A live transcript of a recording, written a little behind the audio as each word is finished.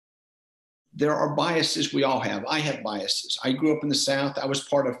there are biases we all have. I have biases. I grew up in the South. I was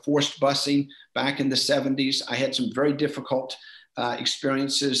part of forced busing back in the 70s. I had some very difficult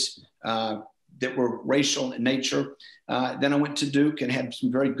experiences that were racial in nature. Then I went to Duke and had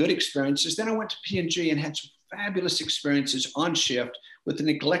some very good experiences. Then I went to P&G and had some fabulous experiences on shift with an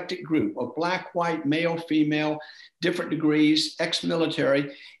eclectic group of Black, white, male, female, different degrees,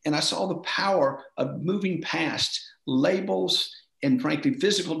 ex-military. And I saw the power of moving past labels and frankly,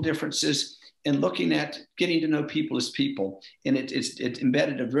 physical differences and looking at getting to know people as people. And it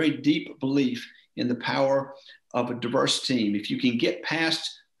embedded a very deep belief in the power of a diverse team. If you can get past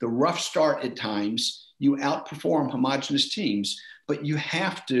the rough start at times, you outperform homogenous teams, but you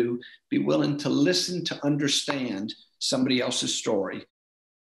have to be willing to listen to understand somebody else's story.